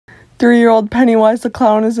3-year-old Pennywise the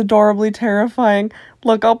clown is adorably terrifying.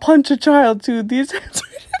 Look, I'll punch a child too. These hands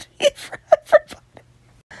are to eat for everybody.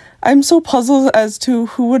 I'm so puzzled as to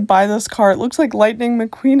who would buy this car. It looks like Lightning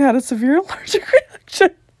McQueen had a severe allergic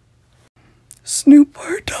reaction. Snoop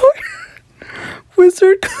Dogg.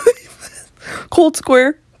 Wizard Cold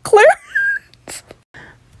Square. Clarence.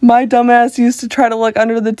 My dumbass used to try to look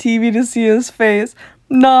under the TV to see his face.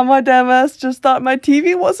 Nah, my dumbass just thought my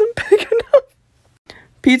TV wasn't big enough.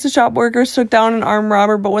 Pizza shop workers took down an armed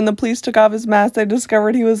robber, but when the police took off his mask, they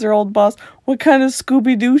discovered he was their old boss. What kind of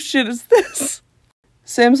Scooby-Doo shit is this?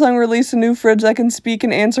 Samsung released a new fridge that can speak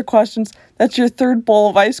and answer questions. That's your third bowl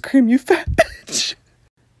of ice cream, you fat bitch.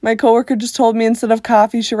 My coworker just told me instead of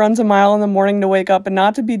coffee, she runs a mile in the morning to wake up, and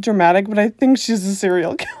not to be dramatic, but I think she's a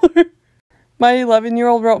serial killer. My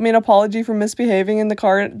 11-year-old wrote me an apology for misbehaving in the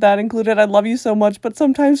car that included, "I love you so much, but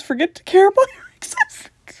sometimes forget to care about your existence."